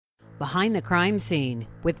Behind the Crime Scene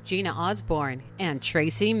with Gina Osborne and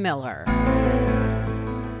Tracy Miller.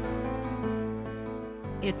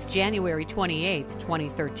 It's January 28th,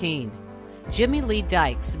 2013. Jimmy Lee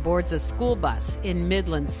Dykes boards a school bus in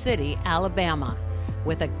Midland City, Alabama,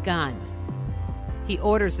 with a gun. He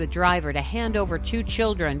orders the driver to hand over two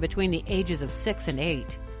children between the ages of 6 and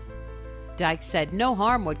 8. Dykes said no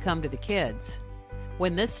harm would come to the kids.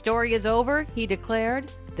 When this story is over, he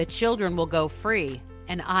declared, the children will go free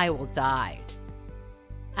and I will die.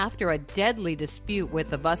 After a deadly dispute with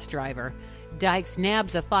the bus driver, Dykes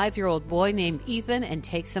nabs a 5-year-old boy named Ethan and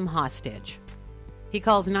takes him hostage. He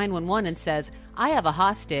calls 911 and says, I have a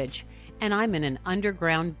hostage and I'm in an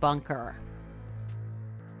underground bunker.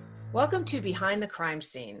 Welcome to Behind the Crime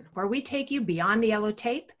Scene, where we take you beyond the yellow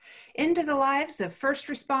tape into the lives of first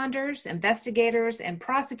responders, investigators, and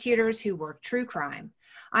prosecutors who work true crime.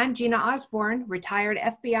 I'm Gina Osborne, retired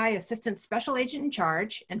FBI Assistant Special Agent in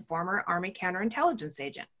Charge and former Army Counterintelligence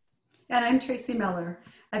Agent. And I'm Tracy Miller.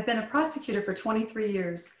 I've been a prosecutor for 23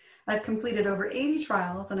 years. I've completed over 80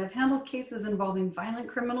 trials, and I've handled cases involving violent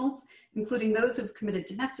criminals, including those who've committed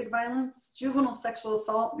domestic violence, juvenile sexual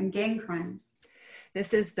assault, and gang crimes.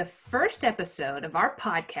 This is the first episode of our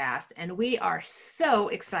podcast, and we are so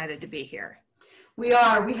excited to be here. We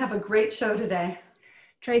are. We have a great show today.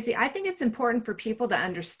 Tracy, I think it's important for people to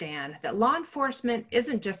understand that law enforcement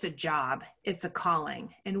isn't just a job, it's a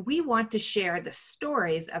calling. And we want to share the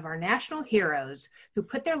stories of our national heroes who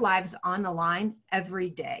put their lives on the line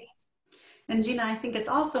every day. And Gina, I think it's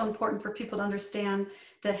also important for people to understand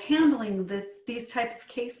that handling these type of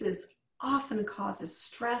cases often causes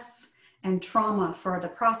stress and trauma for the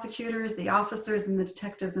prosecutors, the officers, and the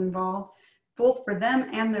detectives involved, both for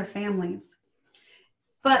them and their families.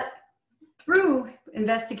 But through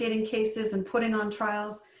investigating cases and putting on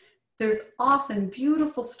trials, there's often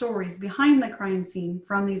beautiful stories behind the crime scene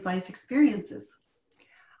from these life experiences.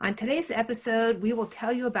 On today's episode, we will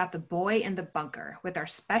tell you about the boy in the bunker with our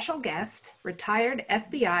special guest, retired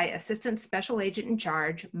FBI Assistant Special Agent in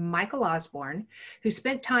Charge, Michael Osborne, who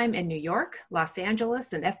spent time in New York, Los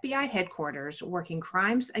Angeles, and FBI headquarters working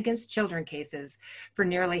crimes against children cases for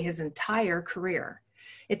nearly his entire career.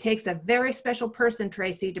 It takes a very special person,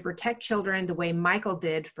 Tracy, to protect children the way Michael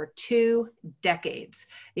did for 2 decades.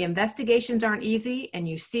 The investigations aren't easy, and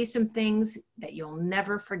you see some things that you'll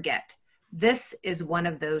never forget. This is one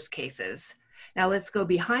of those cases. Now let's go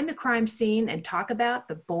behind the crime scene and talk about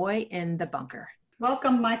the boy in the bunker.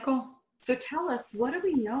 Welcome, Michael. So tell us, what do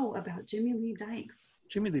we know about Jimmy Lee Dykes?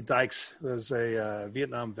 Jimmy Lee Dykes was a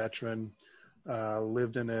Vietnam veteran,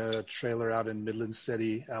 lived in a trailer out in Midland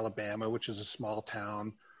City, Alabama, which is a small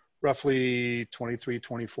town, roughly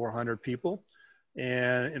 2,400 people,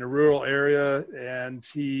 and in a rural area. And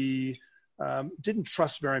he didn't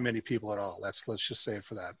trust very many people at all. Let's just say it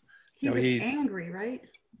for that. He was angry, right?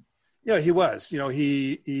 Yeah, he was.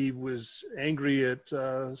 He was angry at,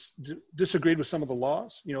 disagreed with some of the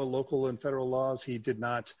laws, local and federal laws. He did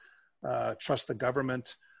not trust the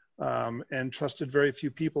government and trusted very few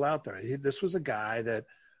people out there. This was a guy that,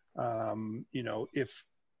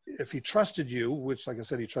 if he trusted you, which, like I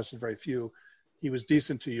said, he trusted very few, he was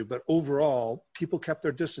decent to you. But overall, people kept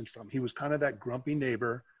their distance from. He was kind of that grumpy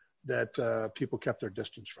neighbor that people kept their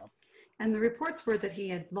distance from. And the reports were that he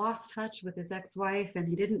had lost touch with his ex-wife and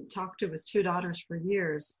he didn't talk to his 2 daughters for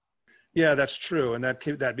years. Yeah, that's true. And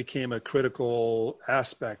that became a critical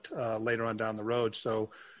aspect later on down the road.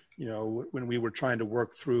 So, when we were trying to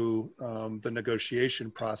work through the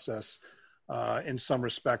negotiation process, in some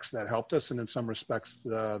respects that helped us, and in some respects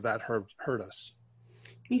that hurt us.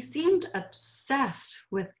 He seemed obsessed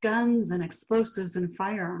with guns and explosives and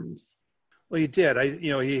firearms. Well, he did.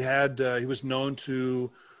 He was known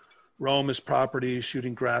to roam his property,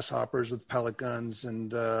 shooting grasshoppers with pellet guns,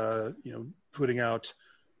 and putting out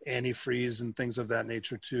antifreeze and things of that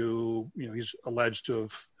nature too. He's alleged to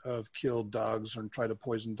have killed dogs and tried to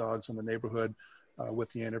poison dogs in the neighborhood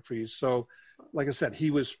with the antifreeze. So, like I said, he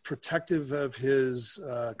was protective of his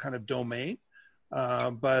kind of domain,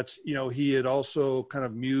 but he had also kind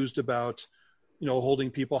of mused about holding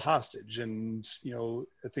people hostage. And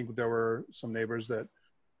I think there were some neighbors that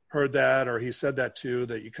heard that, or he said that too,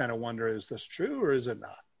 that you kind of wonder, is this true or is it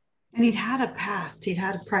not? And he'd had a past. He'd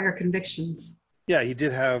had prior convictions. Yeah, he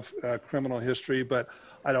did have criminal history, but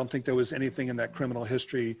I don't think there was anything in that criminal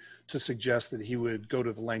history to suggest that he would go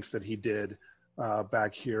to the lengths that he did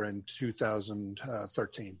back here in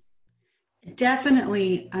 2013.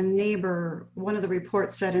 Definitely a neighbor, one of the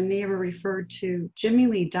reports said a neighbor referred to Jimmy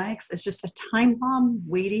Lee Dykes as just a time bomb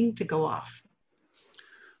waiting to go off.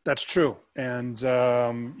 That's true. And,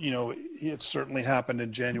 it certainly happened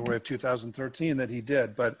in January of 2013 that he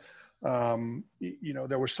did. But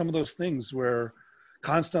There were some of those things where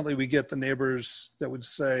constantly we get the neighbors that would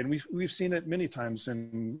say, and we've seen it many times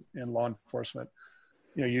in law enforcement,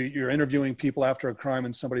 you're interviewing people after a crime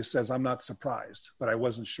and somebody says, I'm not surprised, but I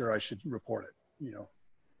wasn't sure I should report it,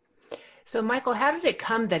 So Michael, how did it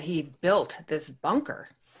come that he built this bunker?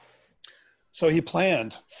 So he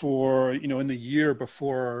planned for, in the year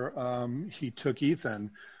before he took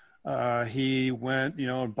Ethan, he went,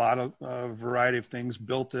 and bought a variety of things,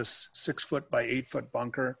 built this 6-foot by 8-foot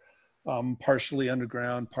bunker, partially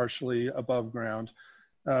underground, partially above ground.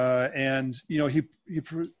 He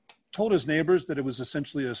told his neighbors that it was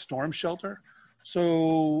essentially a storm shelter.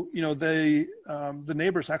 So, the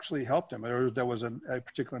neighbors actually helped him. There was a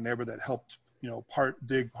particular neighbor that helped,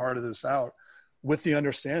 dig part of this out with the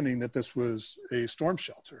understanding that this was a storm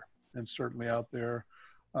shelter. And certainly out there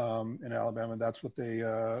in Alabama, that's what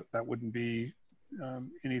that wouldn't be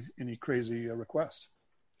any crazy request.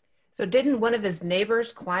 So didn't one of his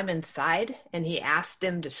neighbors climb inside and he asked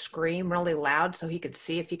him to scream really loud so he could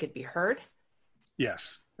see if he could be heard?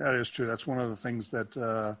 Yes, that is true. That's one of the things that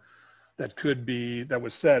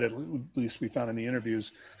was said, at least we found in the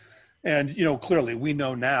interviews. And, clearly we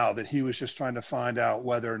know now that he was just trying to find out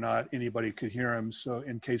whether or not anybody could hear him. So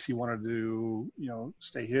in case he wanted to,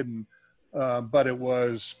 stay hidden. But it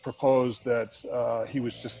was proposed that he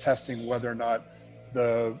was just testing whether or not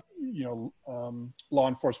the, law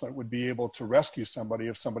enforcement would be able to rescue somebody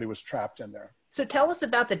if somebody was trapped in there. So tell us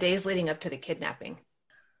about the days leading up to the kidnapping.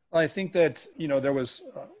 I think that, there was,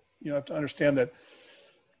 you have to understand that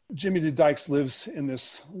Jimmy Lee Dykes lives in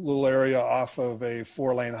this little area off of a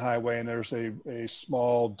 4-lane highway, and there's a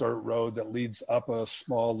small dirt road that leads up a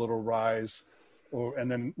small little rise.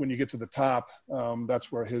 And then when you get to the top,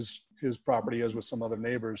 that's where his property is with some other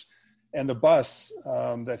neighbors. And the bus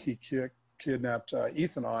that he kidnapped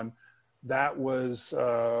Ethan on, that was,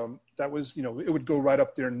 it would go right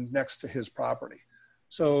up there next to his property.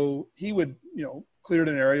 So he would, cleared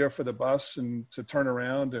an area for the bus and to turn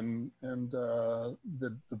around, and the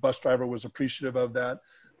bus driver was appreciative of that.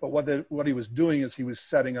 But what he was doing is he was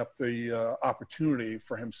setting up the opportunity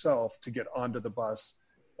for himself to get onto the bus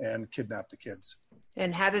and kidnap the kids.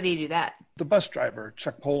 And how did he do that? The bus driver,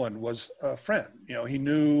 Chuck Poland, was a friend. He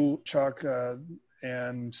knew Chuck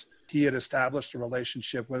and he had established a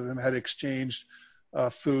relationship with him, had exchanged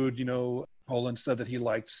food. Poland said that he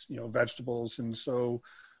liked, vegetables. And so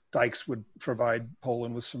Dykes would provide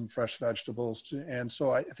Poland with some fresh vegetables. And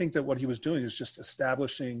so I think that what he was doing is just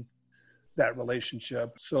establishing that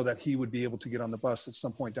relationship so that he would be able to get on the bus at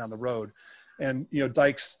some point down the road. And,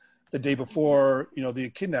 Dykes, the day before, the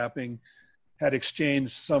kidnapping, had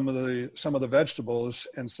exchanged some of the vegetables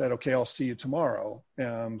and said, okay, I'll see you tomorrow.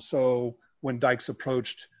 So when Dykes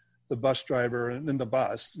approached the bus driver and in the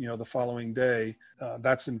bus, the following day,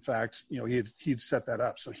 that's in fact, he'd set that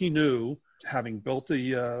up. So he knew, having built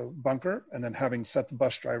the bunker and then having set the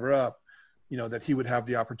bus driver up, that he would have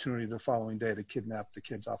the opportunity the following day to kidnap the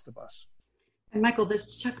kids off the bus. And Michael,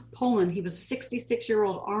 this Chuck Poland, he was a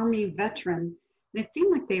 66-year-old Army veteran. And it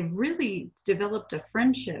seemed like they really developed a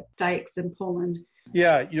friendship, Dykes and Poland.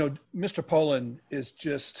 Yeah, Mr. Poland is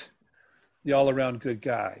just the all-around good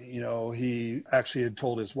guy. He actually had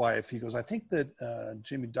told his wife, he goes, I think that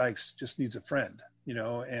Jimmy Dykes just needs a friend,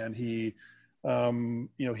 and he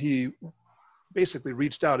basically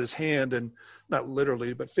reached out his hand, and not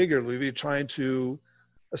literally, but figuratively, trying to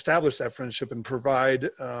establish that friendship and provide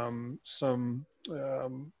some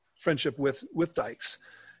friendship with Dykes.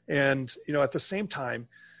 And, at the same time,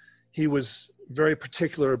 he was very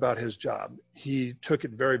particular about his job. He took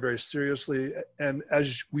it very, very seriously. And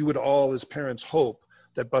as we would all as parents hope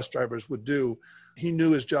that bus drivers would do, he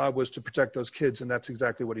knew his job was to protect those kids. And that's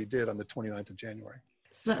exactly what he did on the 29th of January.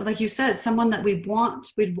 So like you said, someone that we'd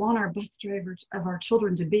want our bus drivers of our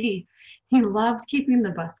children to be. He loved keeping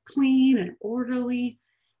the bus clean and orderly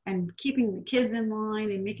and keeping the kids in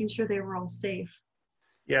line and making sure they were all safe.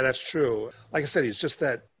 Yeah, that's true. Like I said, he's just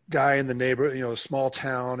that guy in the neighborhood, a small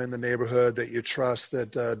town in the neighborhood that you trust,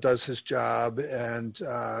 that does his job and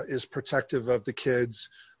is protective of the kids,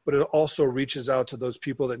 but it also reaches out to those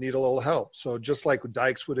people that need a little help. So just like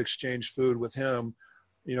Dykes would exchange food with him,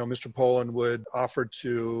 Mr. Poland would offer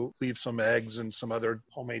to leave some eggs and some other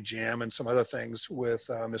homemade jam and some other things with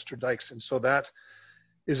Mr. Dykes. And so that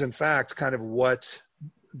is in fact kind of what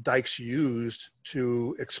Dykes used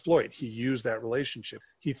to exploit. He used that relationship.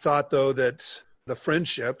 He thought, though, that the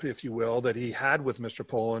friendship, if you will, that he had with Mr.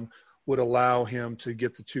 Poland would allow him to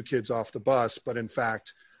get the two kids off the bus. But in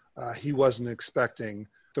fact, he wasn't expecting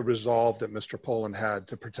the resolve that Mr. Poland had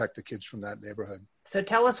to protect the kids from that neighborhood. So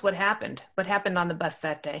tell us what happened. What happened on the bus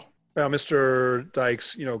that day? Well, Mr.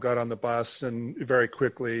 Dykes, got on the bus, and very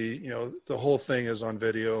quickly, the whole thing is on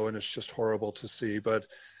video and it's just horrible to see, but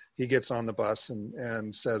he gets on the bus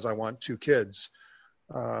and says, I want 2 kids.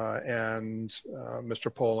 And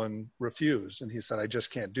Mr. Poland refused, and he said, I just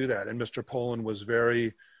can't do that. And Mr. Poland was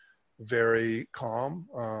very, very calm.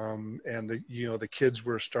 And the kids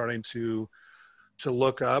were starting to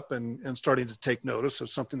look up and starting to take notice of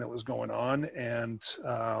something that was going on. And,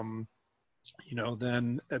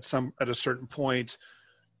 then at a certain point,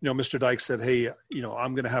 Mr. Dykes said, hey,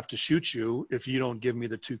 I'm going to have to shoot you if you don't give me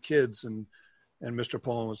the 2 kids. And Mr.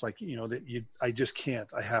 Poland was like, I just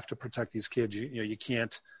can't. I have to protect these kids. You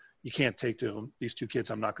can't take these 2 kids.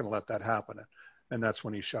 I'm not going to let that happen. And that's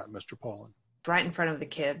when he shot Mr. Poland. Right in front of the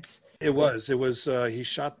kids. It was. He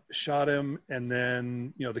shot him, and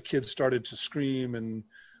then the kids started to scream, and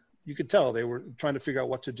you could tell they were trying to figure out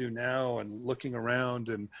what to do now and looking around,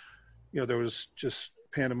 and there was just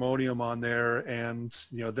pandemonium on there. And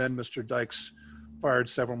then Mr. Dykes fired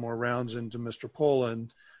several more rounds into Mr.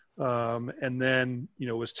 Poland. And then,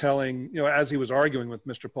 was telling, as he was arguing with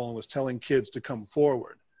Mr. Poland, was telling kids to come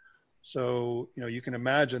forward. So, you can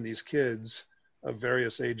imagine these kids of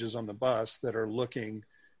various ages on the bus that are looking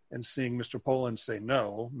and seeing Mr. Poland say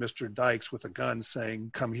no, Mr. Dykes with a gun saying,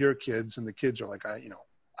 come here, kids. And the kids are like, I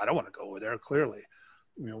don't want to go over there, clearly.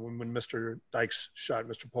 When Mr. Dykes shot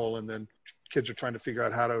Mr. Poland, then kids are trying to figure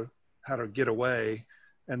out how to get away.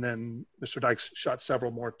 And then Mr. Dykes shot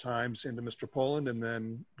several more times into Mr. Poland and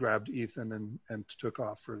then grabbed Ethan and took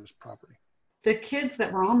off for his property. The kids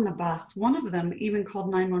that were on the bus, one of them even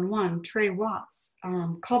called 911, Trey Watts,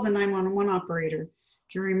 called the 911 operator.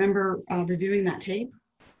 Do you remember reviewing that tape?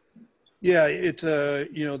 Yeah,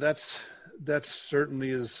 that's certainly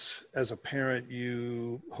is, as a parent,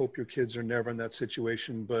 you hope your kids are never in that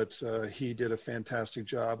situation, but he did a fantastic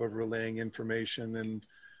job of relaying information and,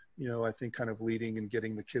 I think kind of leading and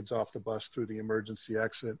getting the kids off the bus through the emergency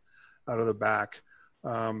exit out of the back,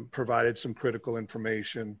 provided some critical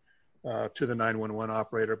information to the 911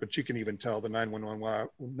 operator, but you can even tell the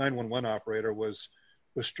 911 operator was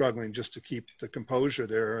struggling just to keep the composure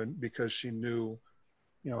there, and because she knew,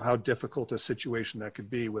 how difficult a situation that could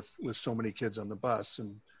be with so many kids on the bus.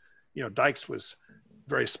 And, Dykes was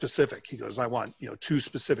very specific. He goes, I want, 2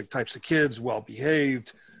 specific types of kids,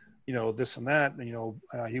 well-behaved, this and that.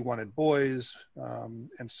 And, he wanted boys,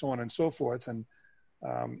 and so on and so forth. And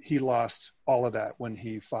he lost all of that when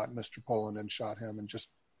he fought Mr. Poland and shot him and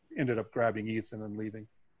just ended up grabbing Ethan and leaving.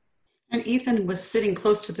 And Ethan was sitting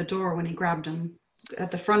close to the door when he grabbed him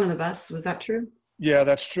at the front of the bus. Was that true? Yeah,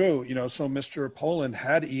 that's true. So Mr. Poland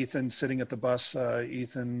had Ethan sitting at the bus.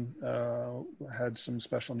 Ethan had some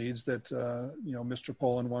special needs that, Mr.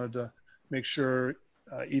 Poland wanted to make sure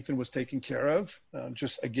Ethan was taken care of.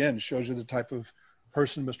 Just, again, shows you the type of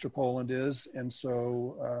person Mr. Poland is. And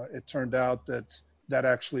so it turned out that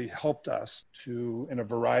actually helped us in a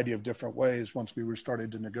variety of different ways once we were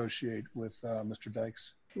starting to negotiate with Mr.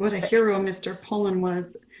 Dykes. What a hero Mr. Poland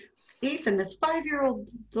was. Ethan, this 5-year-old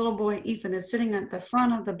little boy, Ethan, is sitting at the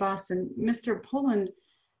front of the bus, and Mr. Poland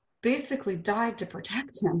basically died to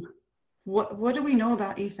protect him. What do we know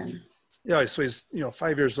about Ethan? Yeah, so he's,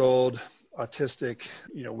 5 years old, autistic.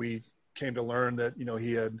 We came to learn that,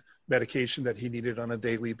 he had medication that he needed on a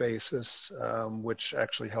daily basis, which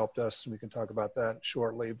actually helped us, and we can talk about that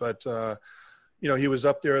shortly. But, he was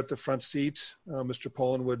up there at the front seat. Mr.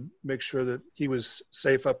 Poland would make sure that he was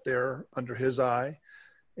safe up there under his eye.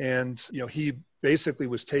 And, he basically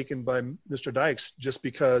was taken by Mr. Dykes just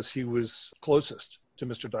because he was closest to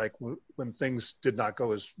Mr. Dykes when things did not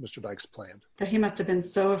go as Mr. Dykes planned. That he must have been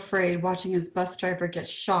so afraid watching his bus driver get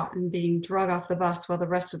shot and being drug off the bus while the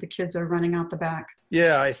rest of the kids are running out the back.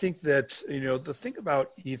 Yeah, I think that, the thing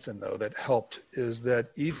about Ethan, though, that helped is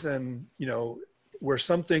that Ethan, where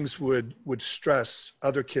some things would stress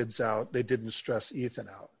other kids out, they didn't stress Ethan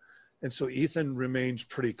out. And so Ethan remained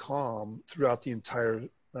pretty calm throughout the entire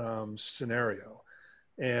scenario.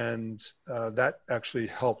 And that actually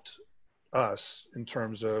helped us in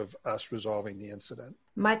terms of us resolving the incident.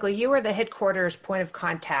 Michael, you were the headquarters point of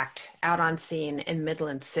contact out on scene in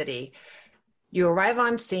Midland City. You arrive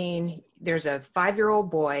on scene, there's a 5-year-old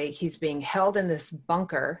boy. He's being held in this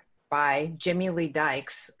bunker by Jimmy Lee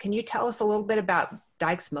Dykes. Can you tell us a little bit about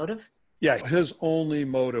Dykes' motive? Yeah, his only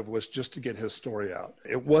motive was just to get his story out.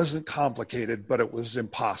 It wasn't complicated, but it was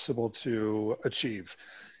impossible to achieve.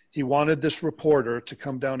 He wanted this reporter to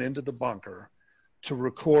come down into the bunker to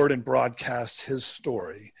record and broadcast his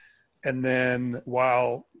story. And then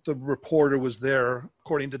while the reporter was there,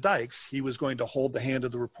 according to Dykes, he was going to hold the hand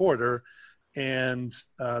of the reporter and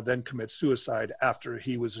then commit suicide after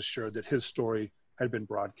he was assured that his story had been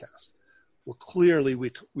broadcast. Well, clearly we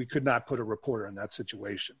could not put a reporter in that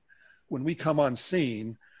situation. When we come on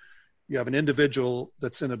scene, you have an individual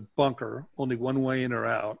that's in a bunker, only one way in or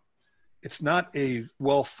out. It's not a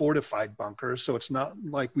well-fortified bunker, so it's not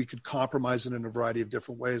like we could compromise it in a variety of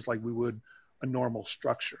different ways like we would a normal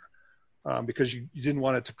structure, because you didn't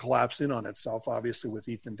want it to collapse in on itself, obviously, with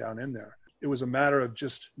Ethan down in there. It was a matter of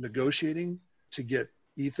just negotiating to get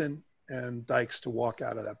Ethan and Dykes to walk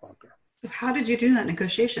out of that bunker. How did you do that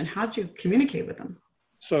negotiation? How did you communicate with them?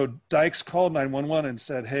 So Dykes called 911 and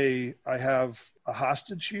said, hey, I have a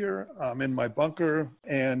hostage here. I'm in my bunker,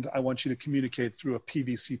 and I want you to communicate through a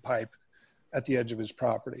PVC pipe at the edge of his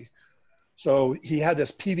property. So he had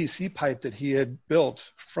this PVC pipe that he had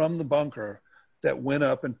built from the bunker that went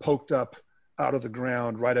up and poked up out of the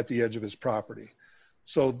ground right at the edge of his property.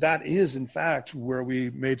 So that is, in fact, where we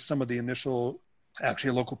made some of the initial,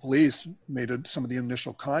 actually local police made some of the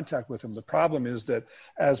initial contact with him. The problem is that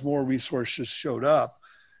as more resources showed up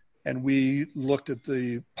and we looked at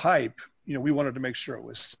the pipe, we wanted to make sure it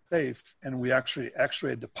was safe, and we actually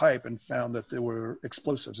x-rayed the pipe and found that there were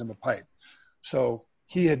explosives in the pipe. So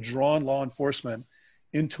he had drawn law enforcement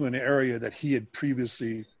into an area that he had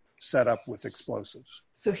previously set up with explosives.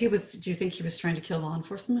 So do you think he was trying to kill law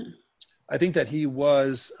enforcement? I think that he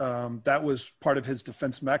was, that was part of his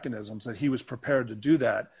defense mechanisms, that he was prepared to do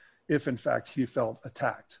that if in fact he felt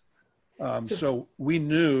attacked. So we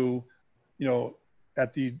knew,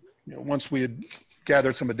 once we had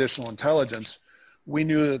gathered some additional intelligence, we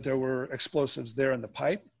knew that there were explosives there in the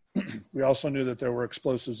pipe. We also knew that there were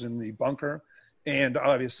explosives in the bunker. And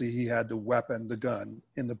obviously he had the weapon, the gun,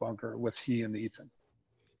 in the bunker with he and Ethan.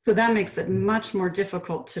 So that makes it much more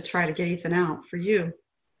difficult to try to get Ethan out for you.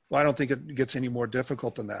 Well, I don't think it gets any more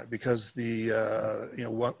difficult than that, because the,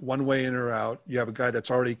 one way in or out, you have a guy that's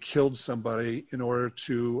already killed somebody in order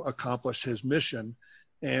to accomplish his mission.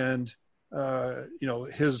 And,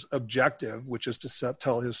 his objective, which is to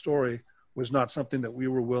tell his story, was not something that we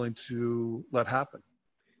were willing to let happen.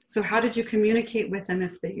 So how did you communicate with him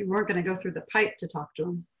if you weren't going to go through the pipe to talk to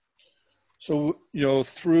him? So,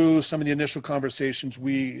 through some of the initial conversations,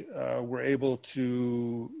 we were able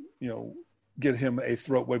to, get him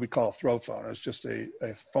what we call a throw phone. It's just a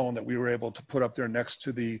phone that we were able to put up there next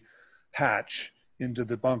to the hatch into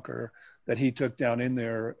the bunker that he took down in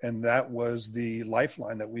there. And that was the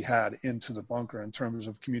lifeline that we had into the bunker in terms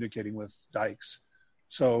of communicating with Dykes.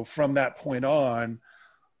 So from that point on,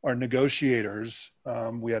 our negotiators,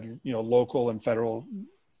 we had, local and federal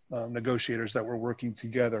negotiators that were working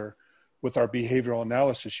together with our behavioral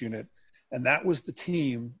analysis unit. And that was the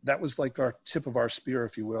team, that was like our tip of our spear,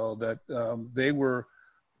 if you will, that they were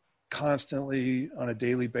constantly on a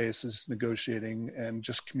daily basis negotiating and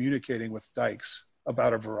just communicating with Dykes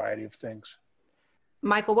about a variety of things.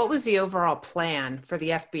 Michael, what was the overall plan for the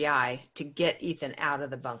FBI to get Ethan out of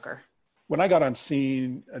the bunker? When I got on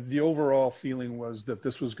scene, the overall feeling was that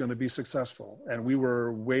this was going to be successful, and we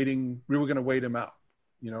were going to wait him out,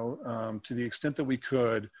 to the extent that we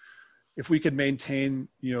could. If we could maintain,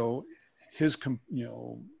 his,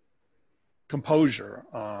 composure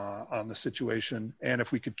on the situation, and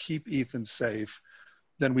if we could keep Ethan safe,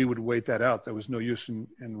 then we would wait that out. There was no use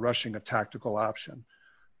in rushing a tactical option.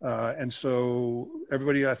 And so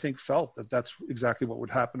everybody, I think, felt that that's exactly what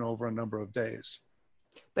would happen over a number of days.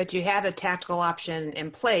 But you had a tactical option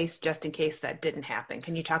in place just in case that didn't happen.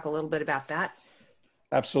 Can you talk a little bit about that?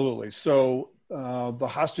 Absolutely. So the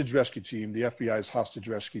hostage rescue team, the FBI's hostage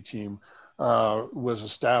rescue team, was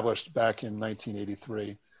established back in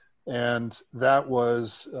 1983. And that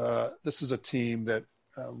was, this is a team that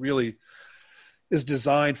really is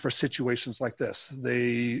designed for situations like this.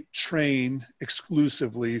 They train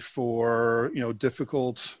exclusively for,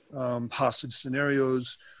 difficult hostage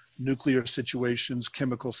scenarios, nuclear situations,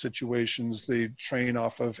 chemical situations. They train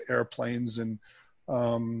off of airplanes and,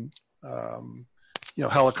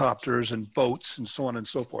 helicopters and boats and so on and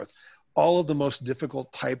so forth. All of the most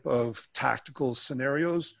difficult type of tactical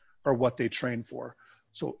scenarios are what they train for.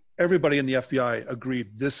 So everybody in the FBI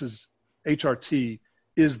agreed HRT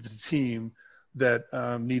is the team that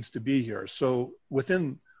needs to be here. So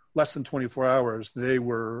within less than 24 hours, they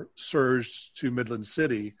were surged to Midland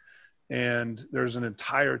City, and there's an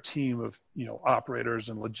entire team of operators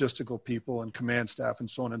and logistical people and command staff and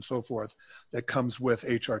so on and so forth that comes with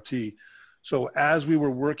HRT. So as we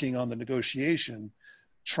were working on the negotiation,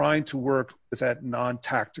 trying to work with that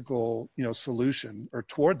non-tactical solution or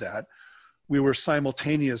toward that, we were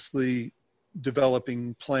simultaneously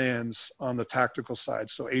developing plans on the tactical side.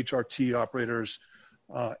 So HRT operators,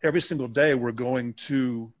 every single day we're going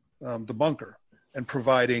to the bunker and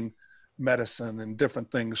providing medicine and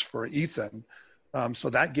different things for Ethan So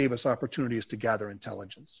that gave us opportunities to gather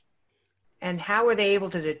intelligence. And how were they able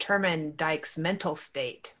to determine Dykes' mental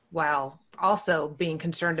state while also being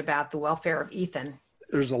concerned about the welfare of Ethan?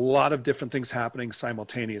 There's a lot of different things happening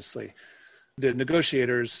simultaneously. The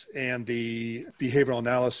negotiators and the behavioral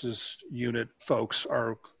analysis unit folks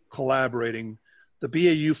are collaborating. The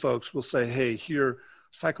BAU folks will say, hey, here,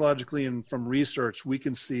 psychologically and from research, we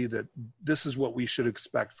can see that this is what we should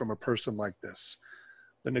expect from a person like this.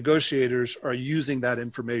 The negotiators are using that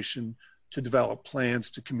information to develop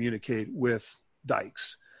plans to communicate with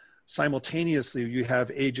Dykes. Simultaneously, you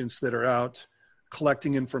have agents that are out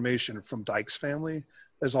collecting information from Dykes' family,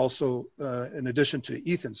 as also in addition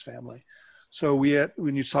to Ethan's family. So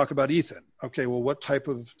when you talk about Ethan, okay, well, what type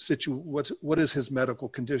of what is his medical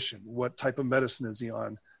condition? What type of medicine is he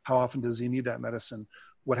on? How often does he need that medicine?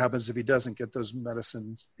 What happens if he doesn't get those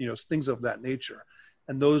medicines? Things of that nature.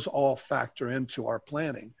 And those all factor into our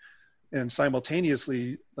planning. And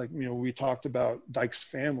simultaneously, we talked about Dykes'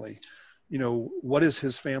 family. What is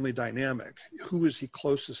his family dynamic? Who is he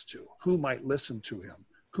closest to? Who might listen to him?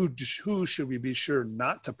 Who should we be sure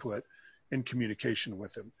not to put in communication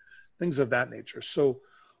with him? Things of that nature. So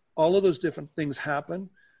all of those different things happen.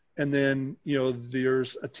 And then,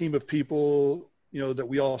 there's a team of people, that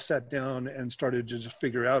we all sat down and started to just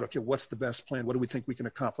figure out, okay, what's the best plan? What do we think we can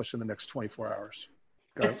accomplish in the next 24 hours?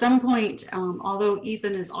 At some point, although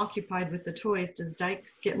Ethan is occupied with the toys, does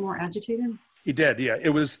Dykes get more agitated? He did, yeah. It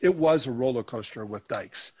was a roller coaster with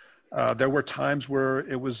Dykes. There were times where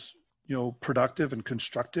it was, productive and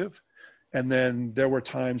constructive. And then there were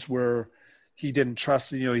times where he didn't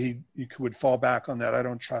trust, he would fall back on that. I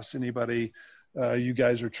don't trust anybody. You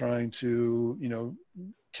guys are trying to,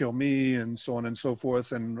 kill me and so on and so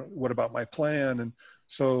forth. And what about my plan? And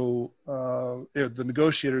so the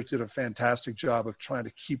negotiators did a fantastic job of trying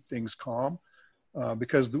to keep things calm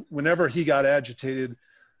because whenever he got agitated,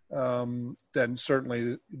 then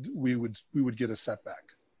certainly we would get a setback.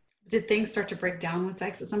 Did things start to break down with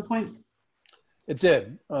Dykes at some point? It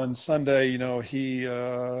did. On Sunday, he,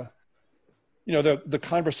 the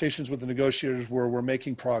conversations with the negotiators were, we're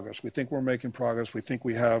making progress. We think we're making progress. We think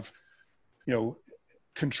we have,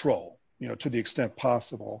 control, to the extent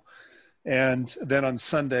possible. And then on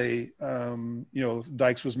Sunday,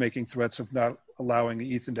 Dykes was making threats of not allowing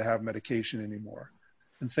Ethan to have medication anymore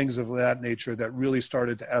and things of that nature that really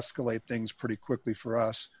started to escalate things pretty quickly for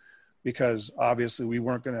us because obviously we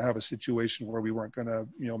weren't going to have a situation where we weren't going to,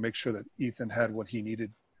 make sure that Ethan had what he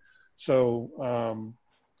needed. So,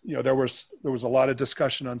 there was a lot of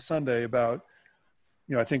discussion on Sunday about,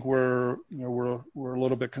 I think we're a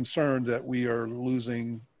little bit concerned that we are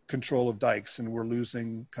losing control of Dykes and we're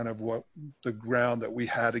losing kind of what the ground that we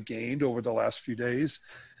had gained over the last few days.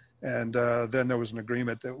 And then there was an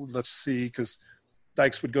agreement that let's see, because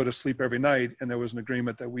Dykes would go to sleep every night, and there was an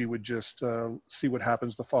agreement that we would just see what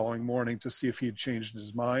happens the following morning to see if he had changed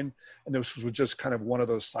his mind. And this was just kind of one of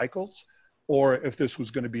those cycles, or if this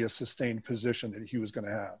was going to be a sustained position that he was going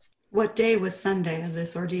to have. What day was Sunday of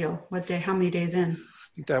this ordeal? What day, how many days in?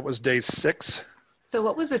 I think that was day 6. So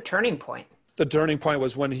what was the turning point? The turning point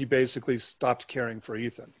was when he basically stopped caring for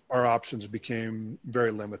Ethan. Our options became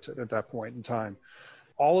very limited at that point in time.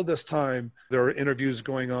 All of this time, there are interviews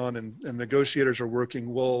going on and negotiators are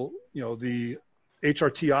working. Well, the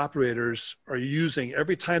HRT operators are using,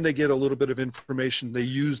 every time they get a little bit of information, they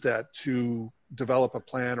use that to develop a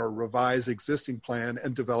plan or revise existing plan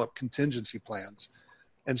and develop contingency plans.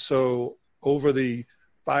 And so over the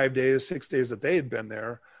 5 days, 6 days that they had been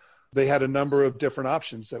there, they had a number of different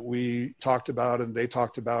options that we talked about and they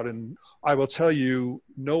talked about. And I will tell you,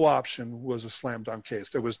 no option was a slam dunk case.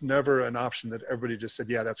 There was never an option that everybody just said,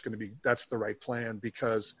 yeah, that's the right plan,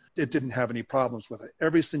 because it didn't have any problems with it.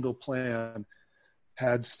 Every single plan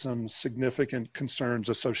had some significant concerns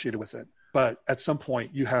associated with it. But at some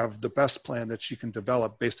point, you have the best plan that you can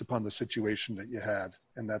develop based upon the situation that you had.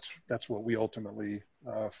 And that's what we ultimately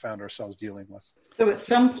found ourselves dealing with. So at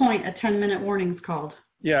some point, a 10-minute warning is called.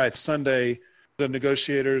 Yeah, it's Sunday. The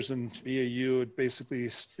negotiators and BAU had basically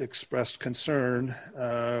expressed concern.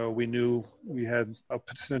 We knew we had a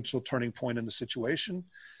potential turning point in the situation.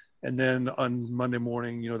 And then on Monday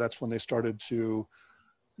morning, that's when they started to,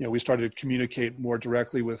 we started to communicate more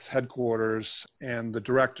directly with headquarters and the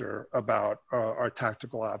director about our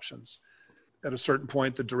tactical options. At a certain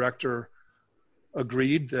point, the director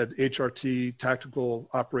agreed that HRT tactical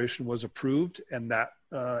operation was approved, and that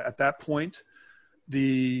at that point,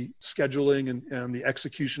 the scheduling and the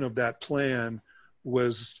execution of that plan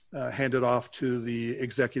was handed off to the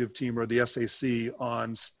executive team or the SAC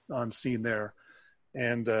on scene there.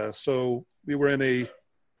 And so we were in a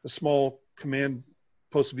small command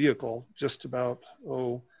post vehicle, just about,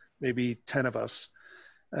 maybe 10 of us.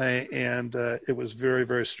 And it was very,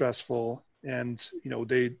 very stressful. And,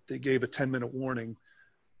 they gave a 10-minute warning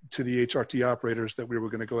to the HRT operators that we were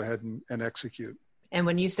going to go ahead and execute. And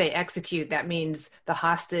when you say execute, that means the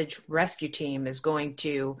hostage rescue team is going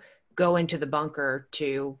to go into the bunker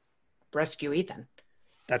to rescue Ethan.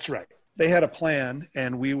 That's right. They had a plan,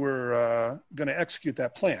 and we were going to execute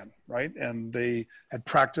that plan, right? And they had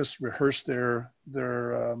rehearsed their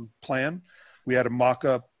plan. We had a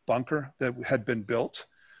mock-up bunker that had been built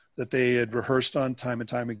that they had rehearsed on time and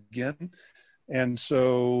time again. And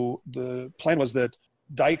so the plan was that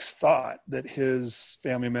Dykes thought that his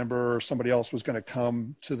family member or somebody else was going to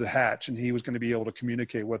come to the hatch, and he was going to be able to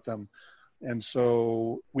communicate with them. And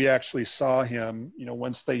so we actually saw him,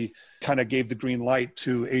 once they kind of gave the green light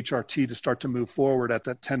to HRT to start to move forward at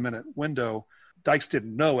that 10-minute window. Dykes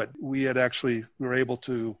didn't know it. We were able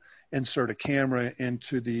to insert a camera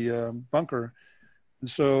into the bunker. And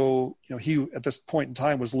so, he at this point in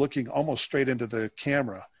time was looking almost straight into the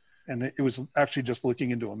camera. And it was actually just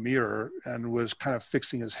looking into a mirror and was kind of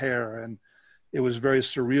fixing his hair. And it was very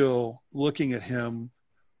surreal looking at him,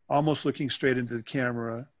 almost looking straight into the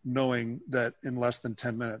camera, knowing that in less than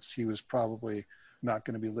 10 minutes, he was probably not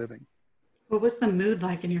going to be living. What was the mood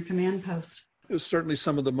like in your command post? It was certainly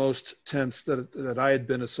some of the most tense that I had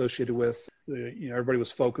been associated with. Everybody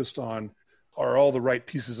was focused on, are all the right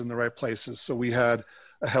pieces in the right places? So we had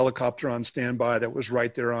a helicopter on standby that was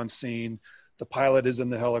right there on scene. The pilot is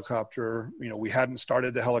in the helicopter. We hadn't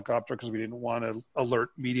started the helicopter because we didn't want to alert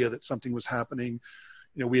media that something was happening.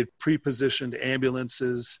 We had pre-positioned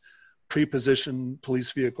ambulances, pre-positioned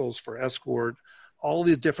police vehicles for escort, all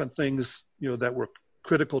these different things, that were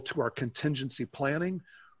critical to our contingency planning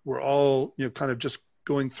were all, kind of just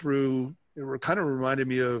going through. It were kind of reminded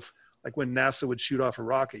me of like when NASA would shoot off a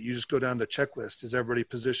rocket. You just go down the checklist. Is everybody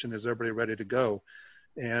positioned? Is everybody ready to go?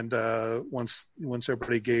 And once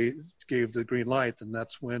everybody gave the green light, then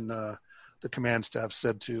that's when the command staff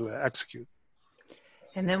said to execute.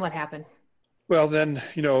 And then what happened? Well, then,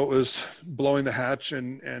 it was blowing the hatch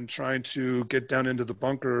and trying to get down into the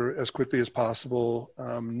bunker as quickly as possible,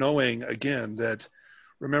 knowing, again, that,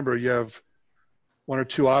 remember, you have one or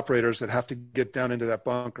two operators that have to get down into that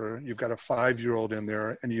bunker. You've got a 5-year-old in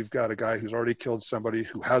there, and you've got a guy who's already killed somebody,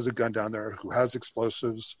 who has a gun down there, who has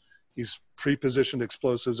explosives. He's pre-positioned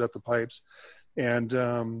explosives at the pipes. And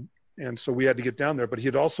so we had to get down there. But he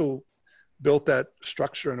had also built that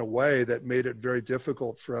structure in a way that made it very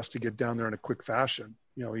difficult for us to get down there in a quick fashion.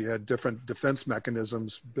 He had different defense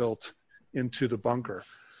mechanisms built into the bunker.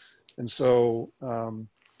 And so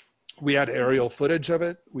we had aerial footage of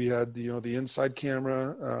it. We had the inside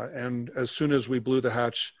camera. And as soon as we blew the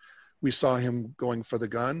hatch, we saw him going for the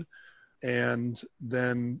gun. And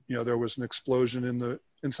then, there was an explosion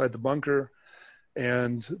inside the bunker,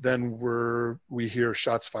 and then we hear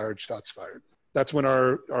shots fired. That's when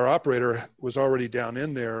our operator was already down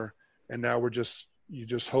in there, and now you're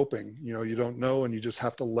just hoping, you don't know, and you just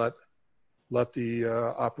have to let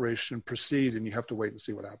the operation proceed, and you have to wait and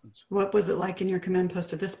see what happens. What was it like in your command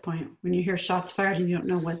post at this point when you hear shots fired and you don't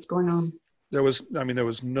know what's going on? There was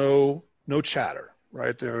no chatter,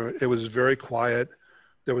 right? It was very quiet.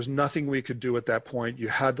 There was nothing we could do at that point. You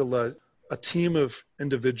had to let a team of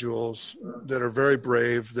individuals that are very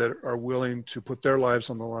brave, that are willing to put their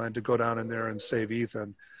lives on the line to go down in there and save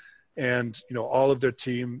Ethan. And, all of their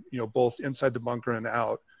team, both inside the bunker and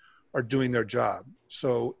out, are doing their job.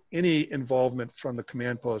 So any involvement from the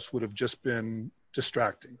command post would have just been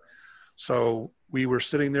distracting. So we were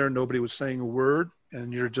sitting there, nobody was saying a word,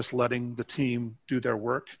 and you're just letting the team do their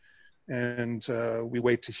work. And we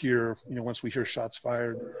wait to hear, once we hear shots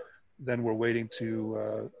fired, then we're waiting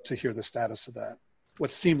to hear the status of that.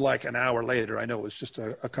 What seemed like an hour later, I know it was just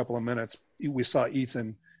a couple of minutes, we saw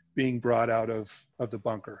Ethan being brought out of the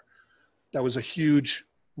bunker. That was a huge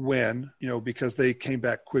win, because they came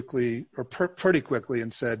back quickly, or pretty quickly,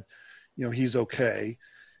 and said, he's okay.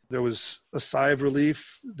 There was a sigh of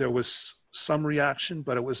relief. There was some reaction,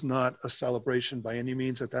 but it was not a celebration by any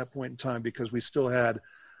means at that point in time, because we still had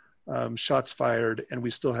shots fired, and we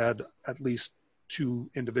still had at least 2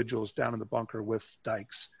 individuals down in the bunker with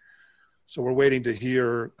Dykes. So we're waiting to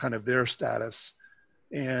hear kind of their status.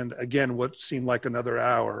 And again, what seemed like another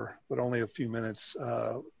hour, but only a few minutes,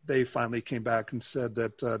 they finally came back and said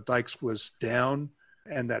that Dykes was down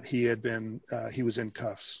and that he was in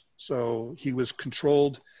cuffs. So he was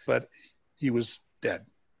controlled, but he was dead.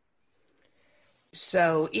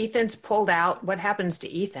 So Ethan's pulled out. What happens to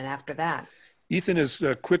Ethan after that? Ethan is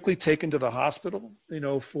quickly taken to the hospital,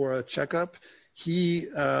 for a checkup. He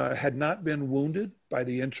had not been wounded by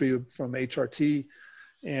the entry from HRT.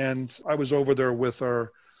 And I was over there with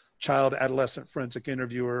our child adolescent forensic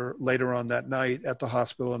interviewer later on that night at the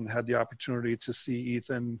hospital and had the opportunity to see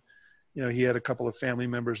Ethan. You know, he had a couple of family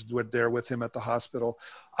members who were there with him at the hospital.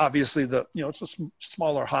 Obviously, it's a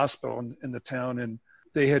smaller hospital in the town, and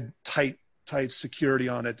they had tight security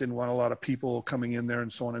on it. Didn't want a lot of people coming in there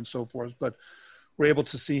and so on and so forth. But we're able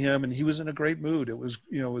to see him, and he was in a great mood. It was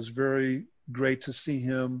very great to see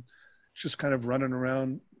him just kind of running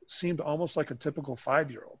around. Seemed almost like a typical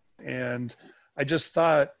 5-year-old. And I just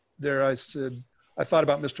thought I thought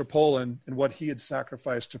about Mr. Poland and what he had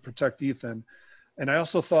sacrificed to protect Ethan. And I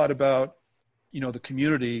also thought about, the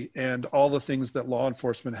community and all the things that law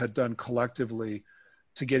enforcement had done collectively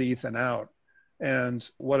to get Ethan out. And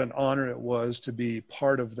what an honor it was to be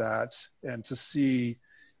part of that and to see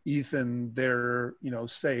Ethan there,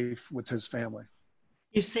 safe with his family.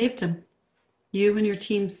 You saved him. You and your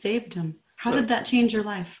team saved him. How did that change your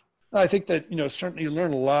life? I think that, certainly you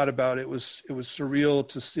learn a lot about it. It was surreal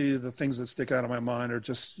to see. The things that stick out of my mind are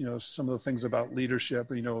just, some of the things about leadership.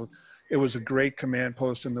 It was a great command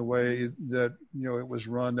post in the way that, it was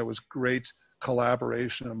run. There was great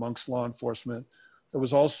collaboration amongst law enforcement. There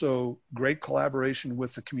was also great collaboration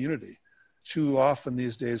with the community. Too often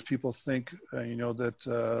these days, people think,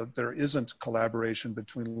 that there isn't collaboration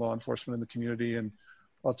between law enforcement and the community. And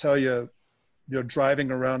I'll tell you,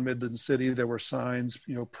 driving around Midland City, there were signs,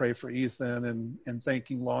 pray for Ethan and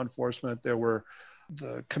thanking law enforcement. The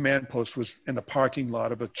command post was in the parking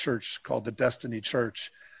lot of a church called the Destiny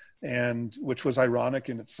Church, and which was ironic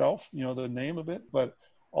in itself, the name of it, but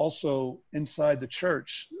also inside the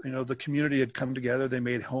church, the community had come together. They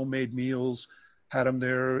made homemade meals, had them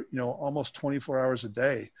there, almost 24 hours a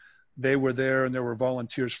day. They were there, and there were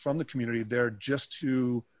volunteers from the community there just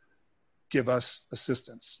to give us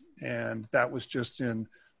assistance. And that was just can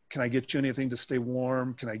I get you anything to stay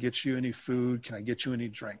warm? Can I get you any food? Can I get you any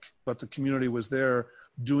drink? But the community was there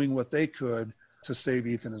doing what they could to save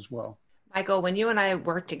Ethan as well. Michael, when you and I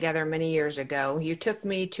worked together many years ago, you took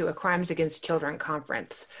me to a Crimes Against Children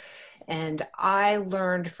conference. And I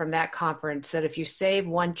learned from that conference that if you save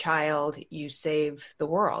one child, you save the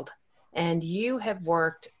world. And you have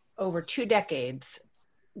worked over 2 decades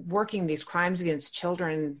working these crimes against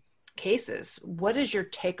children cases. What is your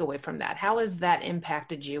takeaway from that? How has that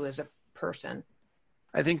impacted you as a person?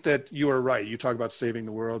 I think that you are right. You talk about saving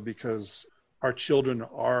the world because our children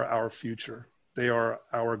are our future. They are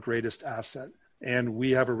our greatest asset. And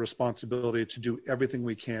we have a responsibility to do everything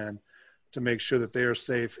we can to make sure that they are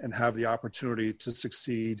safe and have the opportunity to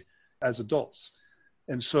succeed as adults.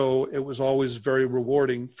 And so it was always very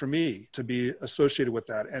rewarding for me to be associated with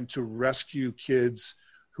that and to rescue kids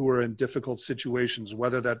who are in difficult situations,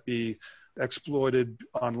 whether that be exploited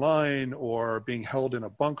online or being held in a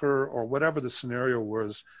bunker or whatever the scenario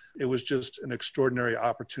was. It was just an extraordinary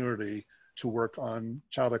opportunity to work on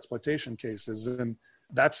child exploitation cases. And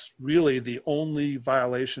that's really the only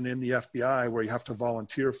violation in the FBI where you have to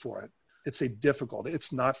volunteer for it.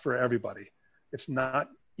 It's not for everybody. It's not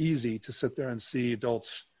easy to sit there and see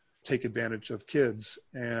adults take advantage of kids.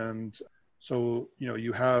 And so,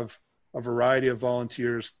 you have a variety of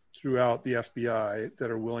volunteers throughout the FBI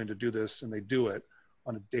that are willing to do this, and they do it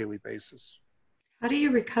on a daily basis. How do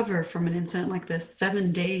you recover from an incident like this?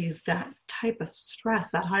 7 days, that type of stress,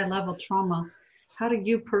 that high level trauma. How do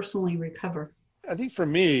you personally recover? I think for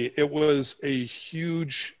me, it was a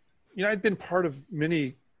huge, I'd been part of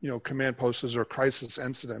many, command posts or crisis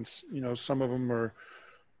incidents. Some of them are,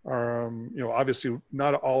 obviously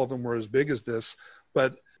not all of them were as big as this,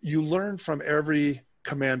 but you learn from every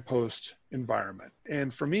command post environment.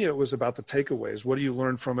 And for me, it was about the takeaways. What do you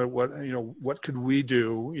learn from it? What could we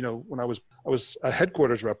do? When I was a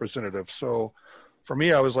headquarters representative. So for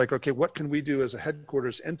me, I was like, okay, what can we do as a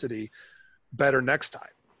headquarters entity better next time?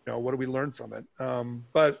 What do we learn from it?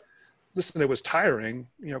 But listen, it was tiring,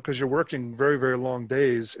 because you're working very, very long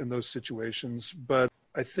days in those situations. But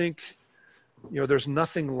I think, there's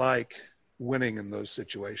nothing like winning in those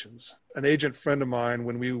situations. An agent friend of mine,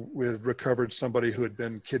 when we had recovered somebody who had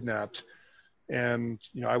been kidnapped, and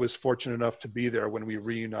I was fortunate enough to be there when we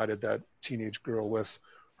reunited that teenage girl with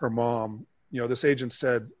her mom. This agent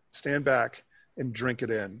said, stand back and drink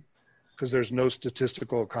it in, because there's no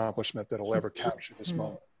statistical accomplishment that'll ever capture this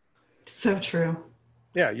moment. So true.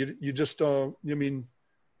 Yeah, you just don't.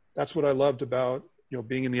 That's what I loved about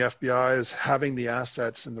being in the FBI, is having the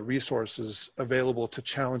assets and the resources available to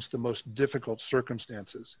challenge the most difficult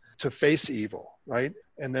circumstances, to face evil, right?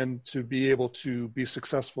 And then to be able to be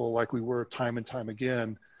successful like we were time and time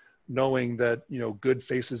again, knowing that, good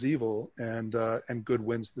faces evil and good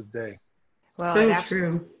wins the day. Well, So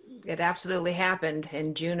true. It absolutely happened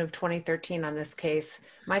in June of 2013 on this case.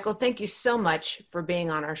 Michael, thank you so much for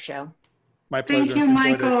being on our show. My pleasure. Thank you, Enjoyed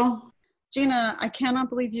it. Michael. Gina, I cannot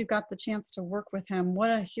believe you got the chance to work with him. What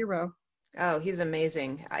a hero. Oh, he's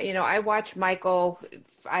amazing. I watch Michael.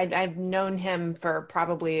 I've known him for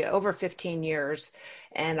probably over 15 years,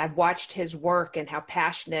 and I've watched his work and how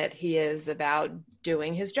passionate he is about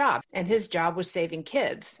doing his job. And his job was saving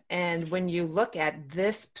kids. And when you look at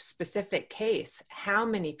this specific case, how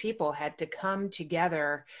many people had to come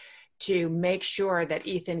together to make sure that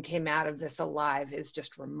Ethan came out of this alive is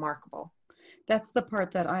just remarkable. That's the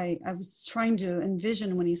part that I was trying to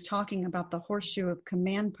envision when he's talking about the horseshoe of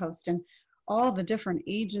command post and all the different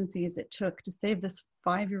agencies it took to save this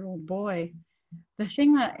 5-year-old boy. The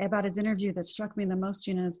thing about his interview that struck me the most,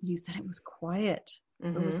 Gina, is when he said it was quiet.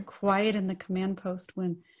 Mm-hmm. It was quiet in the command post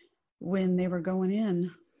when they were going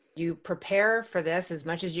in. You prepare for this as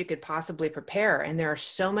much as you could possibly prepare. And there are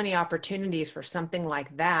so many opportunities for something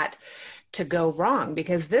like that to go wrong,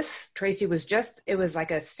 because this, Tracy, it was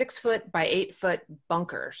like a 6-foot by 8-foot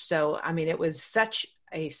bunker. So, I mean, it was such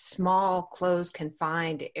a small, closed,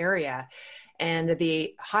 confined area. And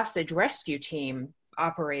the hostage rescue team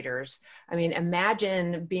operators, I mean,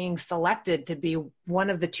 imagine being selected to be one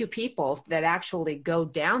of the 2 people that actually go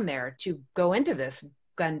down there to go into this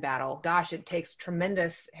gun battle. Gosh, it takes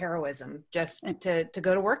tremendous heroism just to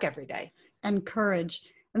go to work every day. And courage.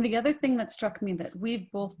 And the other thing that struck me that we've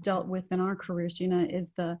both dealt with in our careers, Gina,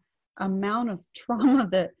 is the amount of trauma,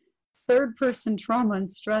 that third-person trauma and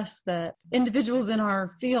stress that individuals in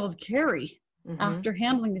our field carry after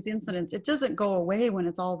handling these incidents. It doesn't go away when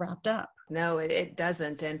it's all wrapped up. No, it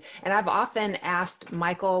doesn't. And I've often asked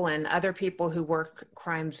Michael and other people who work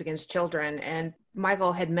crimes against children, and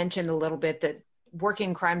Michael had mentioned a little bit that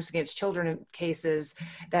working crimes against children cases,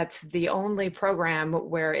 that's the only program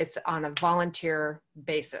where it's on a volunteer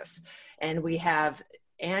basis. And we have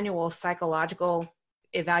annual psychological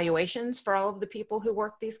evaluations for all of the people who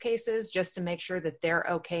work these cases, just to make sure that they're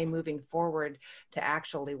okay moving forward to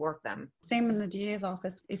actually work them. Same in the DA's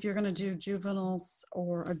office. If you're going to do juveniles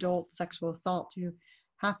or adult sexual assault, you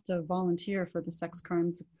have to volunteer for the sex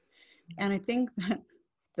crimes. And I think that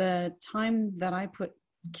the time that I put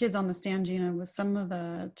kids on the stand, Gina, was some of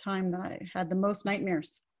the time that I had the most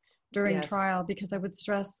nightmares during trial, because I would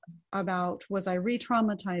stress about, was I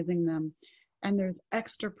re-traumatizing them? And there's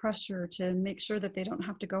extra pressure to make sure that they don't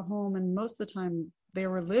have to go home. And most of the time they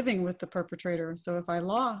were living with the perpetrator. So if I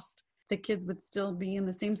lost, the kids would still be in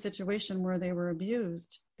the same situation where they were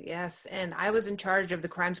abused. Yes. And I was in charge of the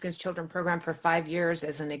Crimes Against Children program for 5 years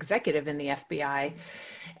as an executive in the FBI.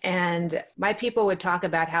 And my people would talk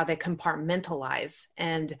about how they compartmentalize,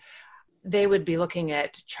 and they would be looking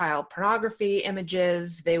at child pornography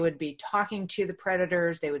images. They would be talking to the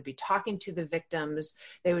predators. They would be talking to the victims.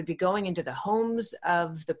 They would be going into the homes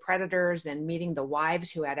of the predators and meeting the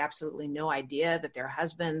wives who had absolutely no idea that their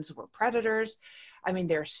husbands were predators. I mean,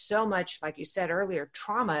 there's so much, like you said earlier,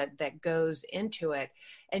 trauma that goes into it.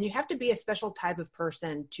 And you have to be a special type of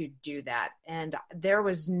person to do that. And there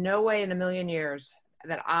was no way in a million years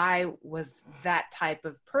that I was that type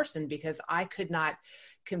of person, because I could not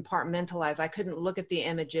compartmentalize. I couldn't look at the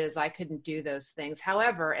images. I couldn't do those things.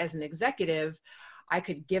 However, as an executive, I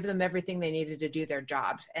could give them everything they needed to do their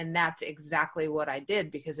jobs. And that's exactly what I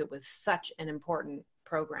did, because it was such an important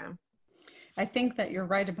program. I think that you're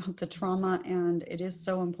right about the trauma, and it is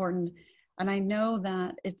so important. And I know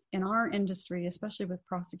that it's in our industry, especially with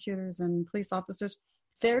prosecutors and police officers,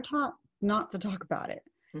 they're taught not to talk about it.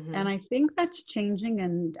 Mm-hmm. And I think that's changing,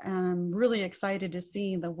 and I'm really excited to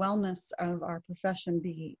see the wellness of our profession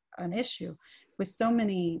be an issue with so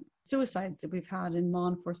many suicides that we've had in law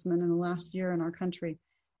enforcement in the last year in our country.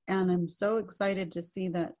 And I'm so excited to see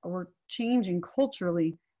that we're changing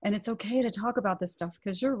culturally, and it's okay to talk about this stuff,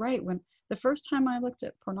 because you're right. When the first time I looked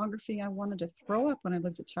at pornography, I wanted to throw up when I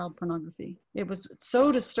looked at child pornography. It was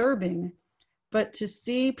so disturbing, but to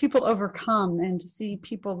see people overcome, and to see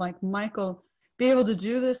people like Michael be able to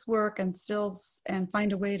do this work and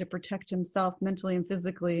find a way to protect himself mentally and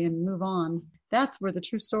physically and move on. That's where the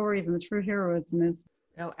true stories and the true heroism is.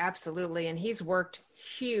 Oh, absolutely. And he's worked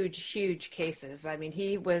huge cases. I mean,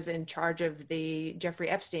 he was in charge of the Jeffrey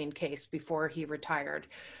Epstein case before he retired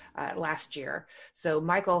last year. So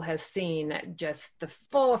Michael has seen just the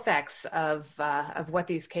full effects of what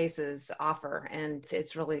these cases offer. And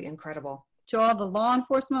it's really incredible. To all the law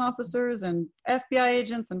enforcement officers and FBI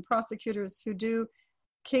agents and prosecutors who do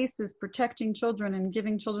cases protecting children and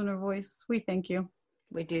giving children a voice, we thank you.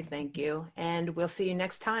 We do thank you. And we'll see you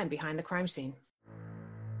next time behind the crime scene.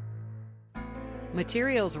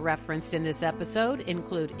 Materials referenced in this episode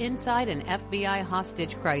include Inside an FBI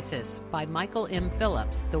Hostage Crisis by Michael M.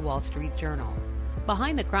 Phillips, The Wall Street Journal.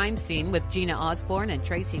 Behind the Crime Scene with Gina Osborne and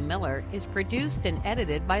Tracy Miller is produced and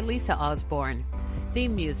edited by Lisa Osborne.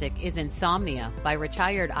 Theme music is Insomnia by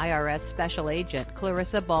retired IRS Special Agent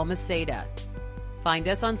Clarissa Balmaceda. Find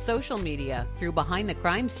us on social media through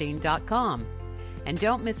BehindTheCrimeScene.com. And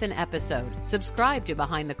don't miss an episode. Subscribe to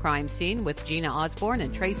Behind the Crime Scene with Gina Osborne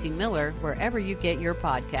and Tracy Miller wherever you get your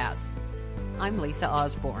podcasts. I'm Lisa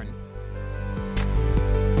Osborne.